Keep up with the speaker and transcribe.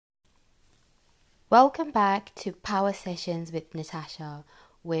Welcome back to Power Sessions with Natasha,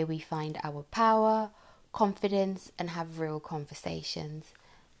 where we find our power, confidence, and have real conversations.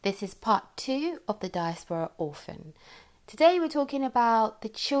 This is part 2 of the Diaspora Orphan. Today we're talking about the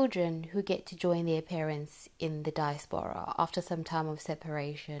children who get to join their parents in the diaspora after some time of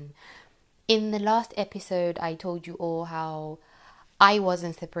separation. In the last episode, I told you all how I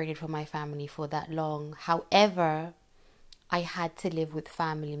wasn't separated from my family for that long. However, I had to live with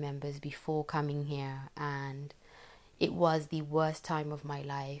family members before coming here, and it was the worst time of my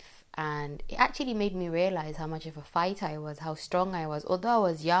life. And it actually made me realize how much of a fighter I was, how strong I was. Although I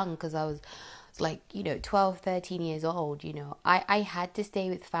was young, because I was like, 12, 13 years old, I had to stay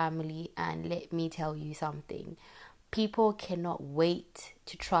with family. And let me tell you something, people cannot wait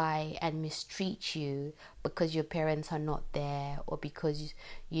to try and mistreat you because your parents are not there, or because,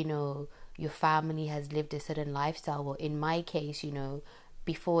 your family has lived a certain lifestyle. Well, in my case,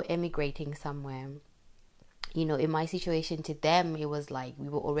 before emigrating somewhere, in my situation, to them, it was like we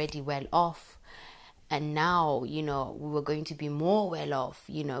were already well off. And now, we were going to be more well off,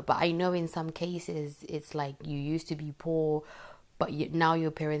 But I know in some cases, it's like you used to be poor, but now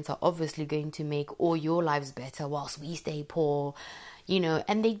your parents are obviously going to make all your lives better whilst we stay poor,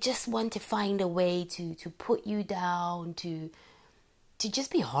 And they just want to find a way to put you down, to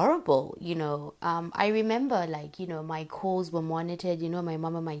just be horrible. I remember, my calls were monitored. My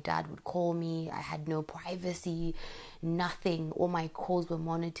mom and my dad would call me. I had no privacy, nothing. All my calls were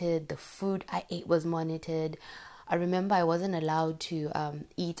monitored. The food I ate was monitored. I remember I wasn't allowed to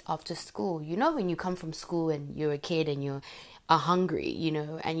eat after school. When you come from school and you're a kid and you are hungry,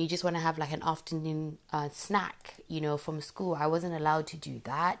 and you just want to have like an afternoon snack, from school. I wasn't allowed to do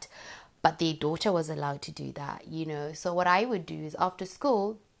that. But their daughter was allowed to do that, So what I would do is after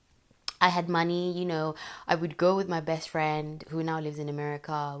school, I had money, I would go with my best friend who now lives in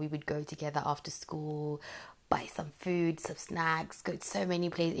America. We would go together after school, buy some food, some snacks, go to so many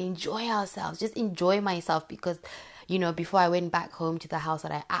places, enjoy ourselves, just enjoy myself because, before I went back home to the house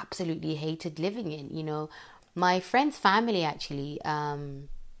that I absolutely hated living in, my friend's family actually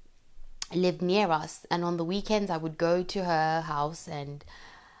lived near us. And on the weekends, I would go to her house and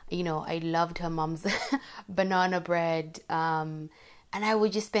I loved her mom's banana bread. And I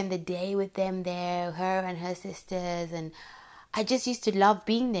would just spend the day with them there, her and her sisters. And I just used to love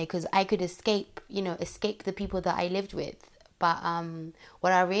being there because I could escape the people that I lived with. But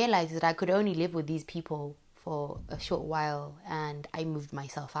what I realized is that I could only live with these people for a short while. And I moved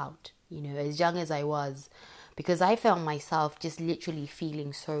myself out, as young as I was. Because I felt myself just literally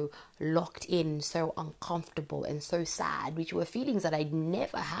feeling so locked in, so uncomfortable and so sad, which were feelings that I'd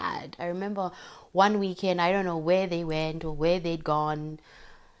never had. I remember one weekend, I don't know where they went or where they'd gone.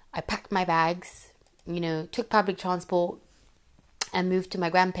 I packed my bags, took public transport and moved to my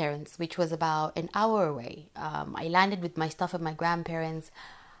grandparents, which was about an hour away. I landed with my stuff at my grandparents.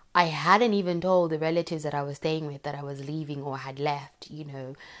 I hadn't even told the relatives that I was staying with that I was leaving or had left,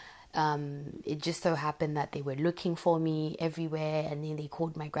 It just so happened that they were looking for me everywhere, and then they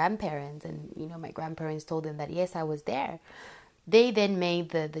called my grandparents, and my grandparents told them that yes, I was there. They then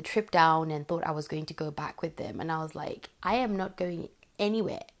made the trip down and thought I was going to go back with them, and I was like, I am not going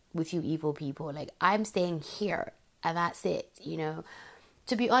anywhere with you evil people. Like, I'm staying here and that's it.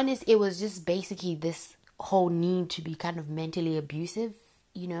 To be honest, it was just basically this whole need to be kind of mentally abusive.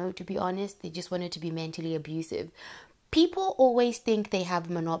 To be honest, they just wanted to be mentally abusive. People always think they have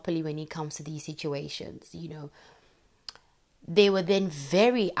a monopoly when it comes to these situations. They were then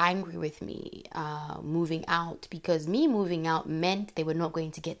very angry with me moving out, because me moving out meant they were not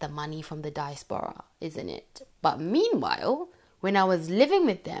going to get the money from the diaspora, isn't it? But meanwhile, when I was living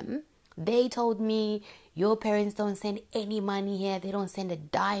with them, they told me, your parents don't send any money here. They don't send a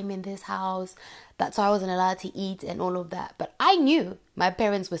dime in this house. That's why I wasn't allowed to eat and all of that. But I knew my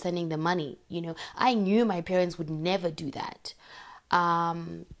parents were sending the money. I knew my parents would never do that.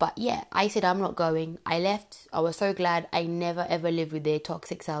 But yeah, I said, I'm not going. I left. I was so glad I never ever lived with their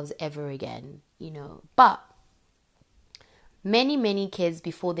toxic selves ever again, But many, many kids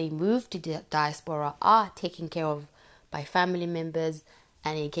before they move to the diaspora are taken care of by family members,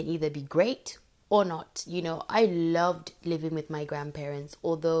 and it can either be great or not. I loved living with my grandparents,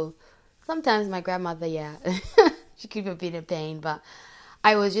 although sometimes my grandmother, yeah, she could have been a pain, but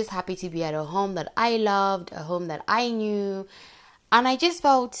I was just happy to be at a home that I loved, a home that I knew, and I just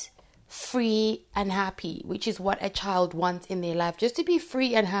felt free and happy, which is what a child wants in their life, just to be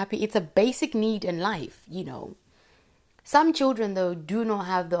free and happy. It's a basic need in life, Some children, though, do not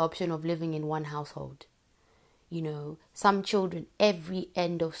have the option of living in one household. Some children every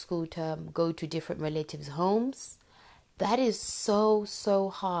end of school term go to different relatives' homes. That is so, so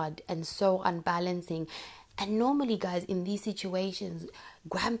hard and so unbalancing. And normally, guys, in these situations,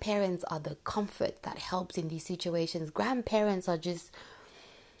 grandparents are the comfort that helps in these situations. Grandparents are just,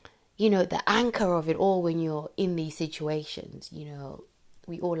 the anchor of it all when you're in these situations.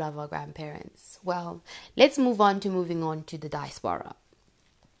 We all love our grandparents. Well, let's moving on to the diaspora.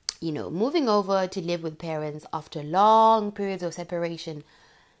 Moving over to live with parents after long periods of separation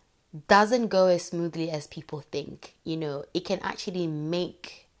doesn't go as smoothly as people think. It can actually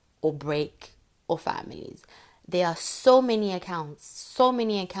make or break our families. There are so many accounts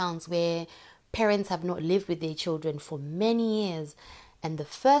where parents have not lived with their children for many years, and the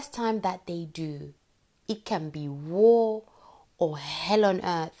first time that they do, it can be war or hell on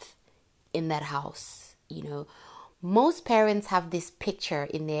earth in that house. Most parents have this picture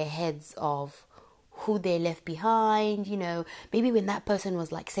in their heads of who they left behind. Maybe when that person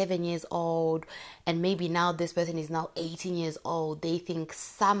was like 7 years old, and maybe now this person is now 18 years old, they think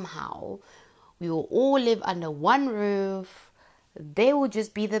somehow we will all live under one roof. They will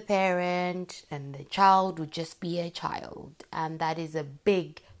just be the parent and the child will just be a child. And that is a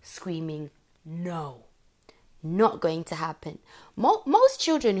big screaming no. Not going to happen. Most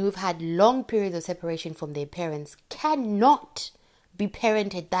children who've had long periods of separation from their parents cannot be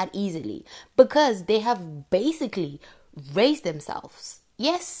parented that easily because they have basically raised themselves.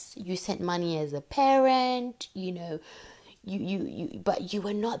 Yes, you sent money as a parent, but you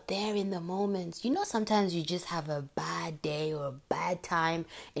were not there in the moments. Sometimes you just have a bad day or a bad time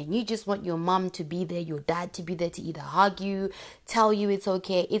and you just want your mom to be there, your dad to be there to either hug you, tell you it's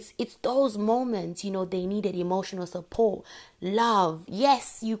okay. It's those moments, they needed emotional support, love.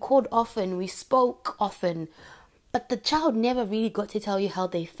 Yes, you called often, we spoke often, but the child never really got to tell you how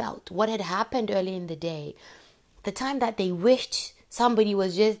they felt, what had happened early in the day, the time that they wished somebody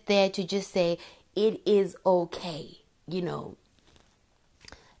was just there to just say, it is okay.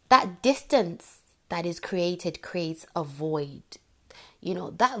 That distance that is created creates a void.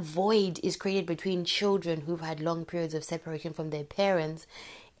 That void is created between children who've had long periods of separation from their parents.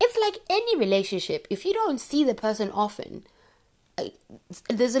 It's like any relationship. If you don't see the person often,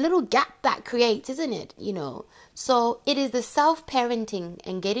 there's a little gap that creates, isn't it? So it is the self-parenting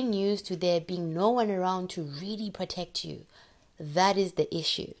and getting used to there being no one around to really protect you. That is the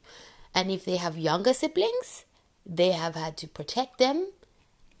issue. And if they have younger siblings, they have had to protect them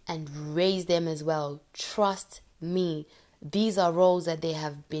and raise them as well. Trust me, these are roles that they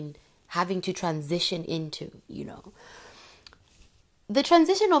have been having to transition into. The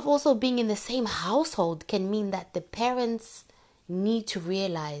transition of also being in the same household can mean that the parents need to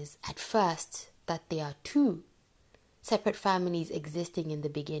realize at first that there are two separate families existing in the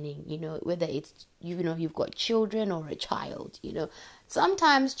beginning, whether it's, you've got children or a child.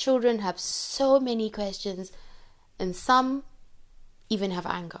 Sometimes children have so many questions and some even have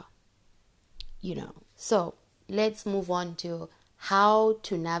anger, So let's move on to how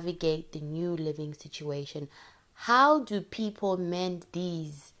to navigate the new living situation. How do people mend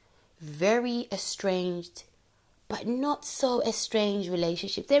these very estranged but not so estranged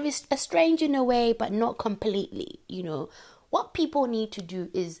relationships? There is estranged in a way, but not completely. What people need to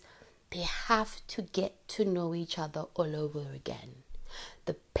do is they have to get to know each other all over again.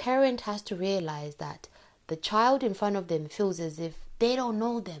 The parent has to realize that the child in front of them feels as if they don't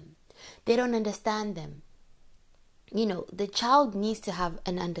know them. They don't understand them. The child needs to have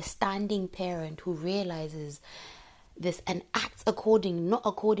an understanding parent who realizes this and acts not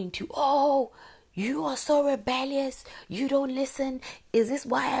according to, oh, you are so rebellious, you don't listen. Is this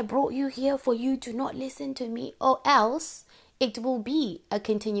why I brought you here, for you to not listen to me? Or else it will be a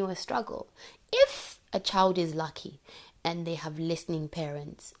continuous struggle. If a child is lucky and they have listening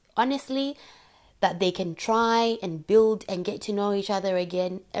parents, honestly, that they can try and build and get to know each other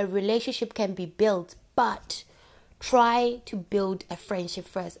again, a relationship can be built, but try to build a friendship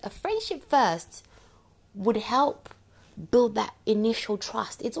first. A friendship first would help build that initial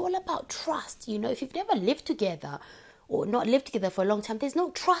trust. It's all about trust. If you've never lived together or not lived together for a long time, there's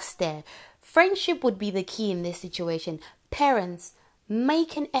no trust there. Friendship would be the key in this situation. Parents,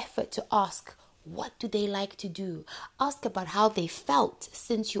 make an effort to ask, what do they like to do? Ask about how they felt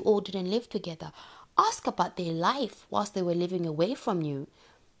since you all didn't live together. Ask about their life whilst they were living away from you.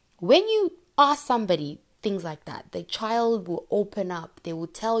 When you ask somebody things like that, the child will open up. They will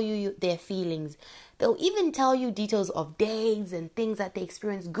tell you their feelings. They'll even tell you details of days and things that they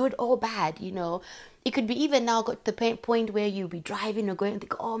experienced, good or bad. It could be even now got to the point where you'll be driving or going and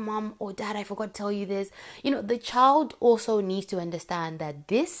think, oh, mom or dad, I forgot to tell you this. The child also needs to understand that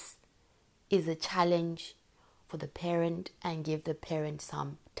this is a challenge for the parent and give the parent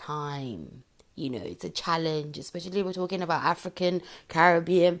some time. It's a challenge, especially we're talking about African,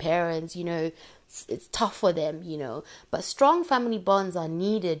 Caribbean parents, it's tough for them, But strong family bonds are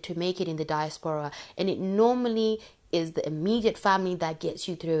needed to make it in the diaspora. And it normally is the immediate family that gets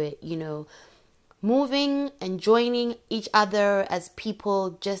you through it, Moving and joining each other as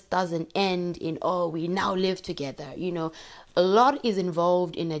people just doesn't end in, oh, we now live together. A lot is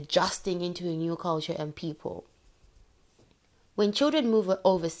involved in adjusting into a new culture and people. When children move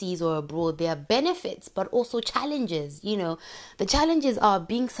overseas or abroad, there are benefits, but also challenges. The challenges are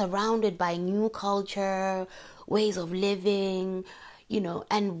being surrounded by new culture, ways of living,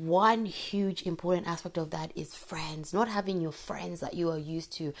 and one huge important aspect of that is friends, not having your friends that you are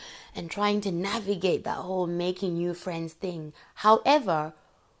used to and trying to navigate that whole making new friends thing. However,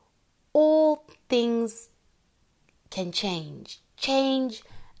 all things can change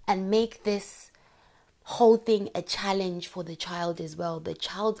and make this whole thing a challenge for the child as well. The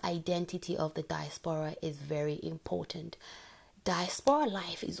child's identity of the diaspora is very important. Diaspora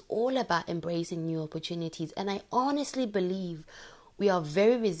life is all about embracing new opportunities, and I honestly believe we are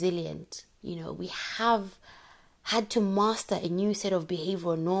very resilient. We have had to master a new set of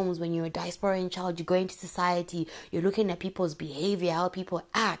behavioral norms. When you're a diasporan child, you go into society, you're looking at people's behavior, how people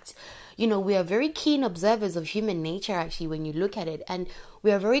act. We are very keen observers of human nature, actually, when you look at it. And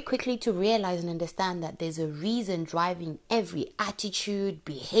we are very quickly to realize and understand that there's a reason driving every attitude,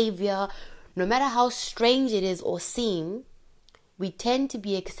 behavior, no matter how strange it is or seem. We tend to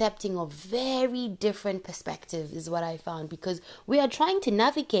be accepting of very different perspectives, is what I found, because we are trying to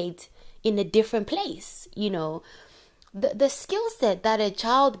navigate in a different place. The skill set that a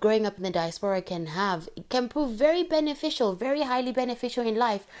child growing up in the diaspora can have can prove very beneficial, very highly beneficial in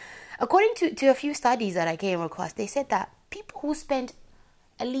life. According to a few studies that I came across, they said that people who spent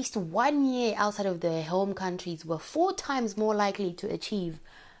at least 1 year outside of their home countries were 4 times more likely to achieve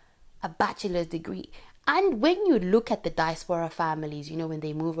a bachelor's degree. And when you look at the diaspora families, when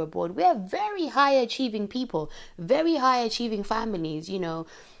they move abroad, we are very high achieving people, very high achieving families.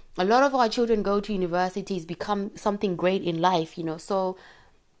 A lot of our children go to universities, become something great in life, so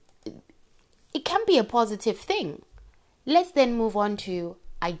it can be a positive thing. Let's then move on to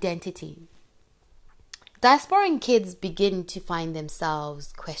identity. Diasporan kids begin to find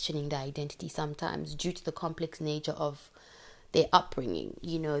themselves questioning their identity sometimes due to the complex nature of their upbringing.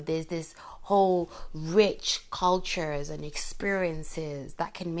 There's this whole rich cultures and experiences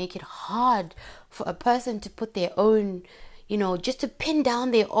that can make it hard for a person to put their own, just to pin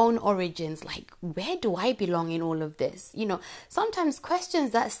down their own origins. Like, where do I belong in all of this? Sometimes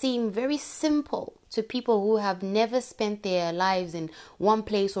questions that seem very simple to people who have never spent their lives in one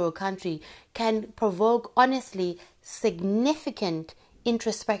place or a country can provoke, honestly, significant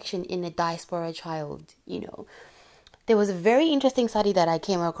introspection in a diaspora child. There was a very interesting study that I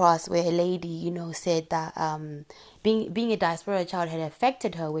came across where a lady, said that being a diaspora child had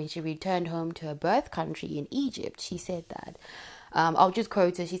affected her when she returned home to her birth country in Egypt. She said that, I'll just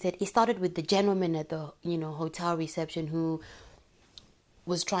quote her. She said, it started with the gentleman at the, hotel reception who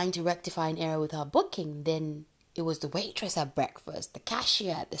was trying to rectify an error with her booking. Then it was the waitress at breakfast, the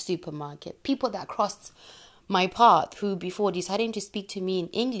cashier at the supermarket, people that crossed my path who, before deciding to speak to me in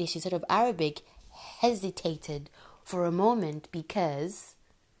English instead of Arabic, hesitated for a moment because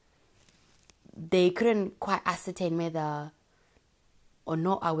they couldn't quite ascertain whether or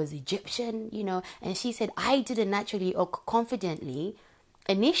not I was Egyptian, And she said, I didn't naturally or confidently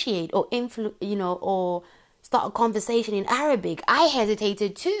initiate or or start a conversation in Arabic. I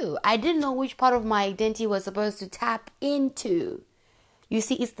hesitated too. I didn't know which part of my identity was supposed to tap into. You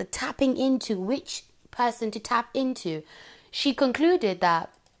see, it's the tapping into, which person to tap into. She concluded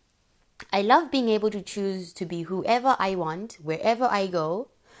that I love being able to choose to be whoever I want, wherever I go.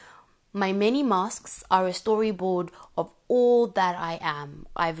 My many masks are a storyboard of all that I am.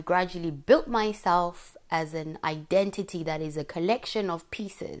 I've gradually built myself as an identity that is a collection of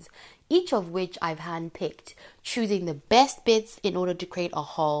pieces, each of which I've handpicked, choosing the best bits in order to create a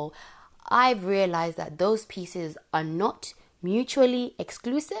whole. I've realized that those pieces are not mutually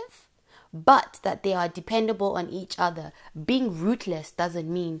exclusive, but that they are dependable on each other. Being rootless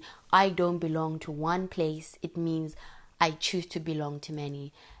doesn't mean I don't belong to one place. It means I choose to belong to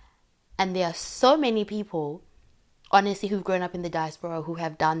many. And there are so many people, honestly, who've grown up in the diaspora who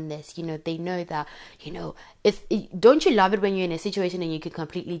have done this. They know that, don't you love it when you're in a situation and you can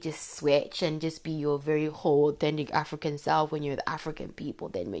completely just switch and just be your very whole authentic African self when you're with African people?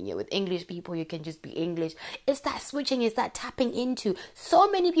 Then when you're with English people, you can just be English. It's that switching, it's that tapping into. So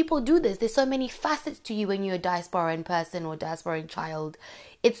many people do this. There's so many facets to you when you're a diasporan person or diasporan child.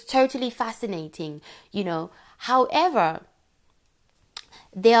 It's totally fascinating, However,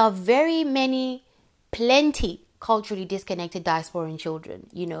 there are very many, plenty culturally disconnected diasporan children.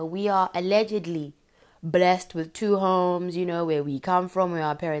 You know, we are allegedly blessed with two homes, you know, where we come from, where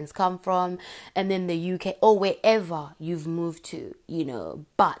our parents come from, and then the UK or wherever you've moved to, you know.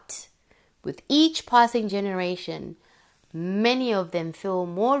 But with each passing generation, many of them feel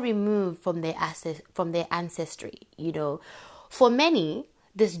more removed from their ancestry, you know. For many,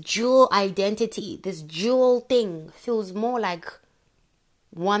 this dual identity, this dual thing feels more like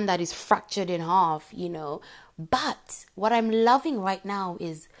one that is fractured in half, you know. But what I'm loving right now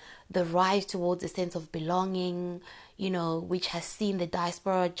is the rise towards a sense of belonging, you know, which has seen the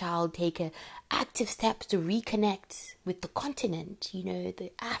diaspora child take active steps to reconnect with the continent, you know,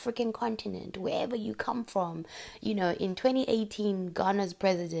 the African continent, wherever you come from. You know, in 2018, Ghana's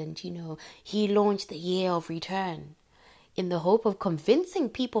president, you know, he launched the Year of Return in the hope of convincing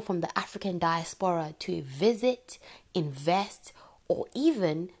people from the African diaspora to visit, invest, or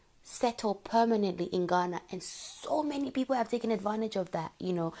even settle permanently in Ghana. And so many people have taken advantage of that,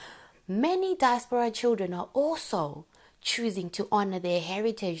 you know. Many diaspora children are also choosing to honor their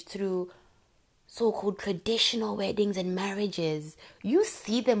heritage through so-called traditional weddings and marriages. You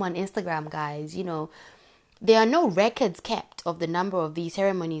see them on Instagram, guys, you know. There are no records kept of the number of these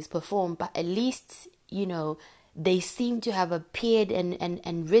ceremonies performed, but at least, you know, they seem to have appeared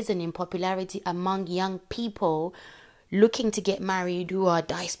and risen in popularity among young people looking to get married who are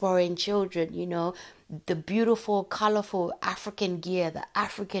diasporan children, you know. The beautiful, colorful African gear, the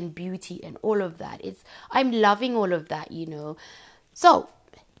African beauty and all of that. I'm loving all of that, you know. So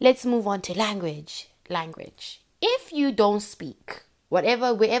let's move on to language. If you don't speak,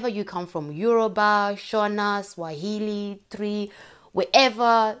 wherever you come from, Yoruba, Shona, Swahili, Twi,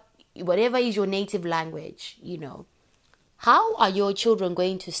 whatever is your native language, you know, how are your children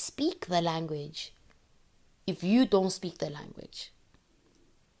going to speak the language if you don't speak the language?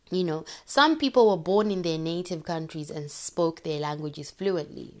 You know, some people were born in their native countries and spoke their languages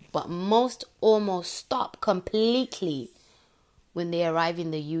fluently, but most almost stop completely when they arrive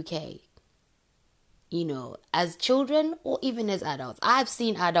in the UK. You know, as children or even as adults. I've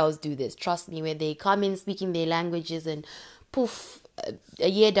seen adults do this, trust me, where they come in speaking their languages and poof, a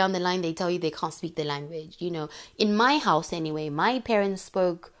year down the line they tell you they can't speak the language. You know, in my house anyway, my parents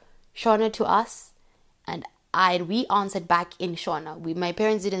spoke Shona to us and we answered back in Shona. My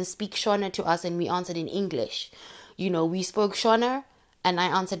parents didn't speak Shona to us and we answered in English. You know, we spoke Shona and I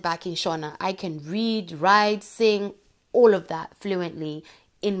answered back in Shona. I can read, write, sing, all of that fluently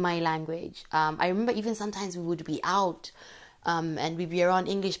in my language. I remember even sometimes we would be out and we'd be around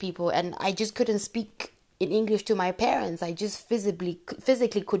English people and I just couldn't speak in English to my parents. I just physically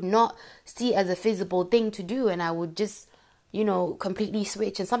could not see it as a feasible thing to do, and I would just, you know, completely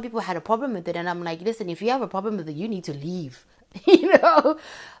switch. And some people had a problem with it, and I'm like, listen, if you have a problem with it, you need to leave. You know.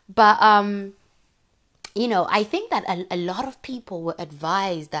 But you know, I think that a lot of people were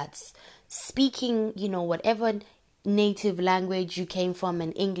advised that speaking, you know, whatever native language you came from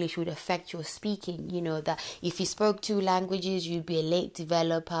and English would affect your speaking. You know, that if you spoke two languages, you'd be a late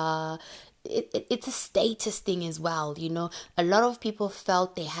developer. It's a status thing as well. You know, a lot of people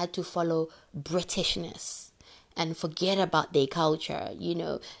felt they had to follow Britishness and forget about their culture. You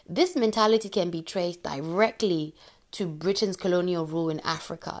know, this mentality can be traced directly to Britain's colonial rule in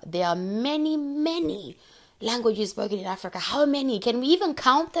Africa. There are many languages spoken in Africa. How many? Can we even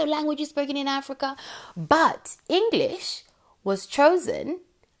count the languages spoken in Africa? But English was chosen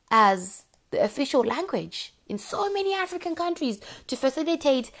as the official language in so many African countries to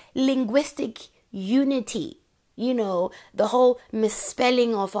facilitate linguistic unity. You know, the whole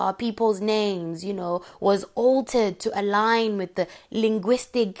misspelling of our people's names, you know, was altered to align with the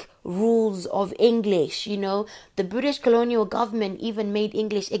linguistic rules of English. You know, the British colonial government even made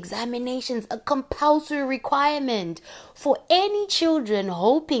English examinations a compulsory requirement for any children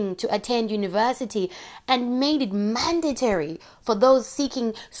hoping to attend university and made it mandatory for those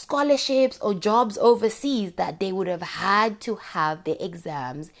seeking scholarships or jobs overseas that they would have had to have their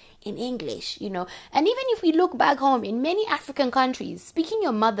exams in English, you know. And even if we look back home, in many African countries, speaking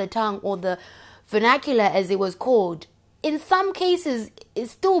your mother tongue, or the vernacular as it was called, in some cases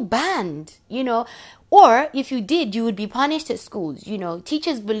is still banned, you know. Or if you did, you would be punished at schools. You know,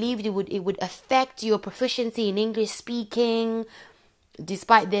 teachers believed it would affect your proficiency in English speaking,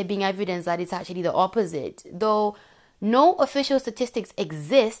 despite there being evidence that it's actually the opposite. Though no official statistics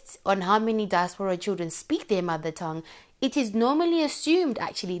exist on how many diaspora children speak their mother tongue, it is normally assumed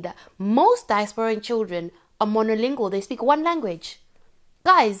actually that most diasporan children are monolingual. They speak one language.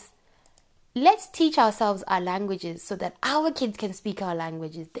 Guys, let's teach ourselves our languages so that our kids can speak our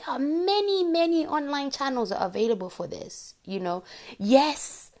languages. There are many, many online channels that are available for this,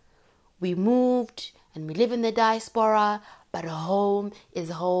 Yes, we moved and we live in the diaspora, but home is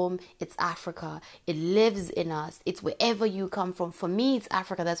home. It's Africa. It lives in us. It's wherever you come from. For me, it's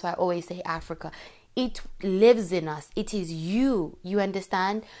Africa. That's why I always say Africa. It lives in us. It is you. You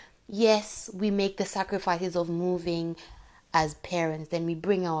understand? Yes, we make the sacrifices of moving as parents. Then we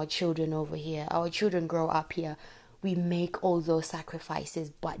bring our children over here. Our children grow up here. We make all those sacrifices,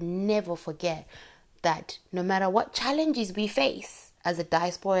 but never forget that no matter what challenges we face as a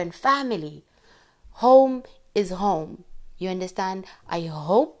diasporan family, home is home. You understand? I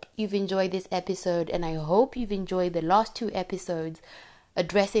hope you've enjoyed this episode, and I hope you've enjoyed the last 2 episodes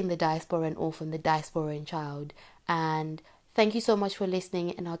addressing the diasporan orphan, the diasporan child. And thank you so much for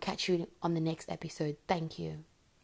listening, and I'll catch you on the next episode. Thank you.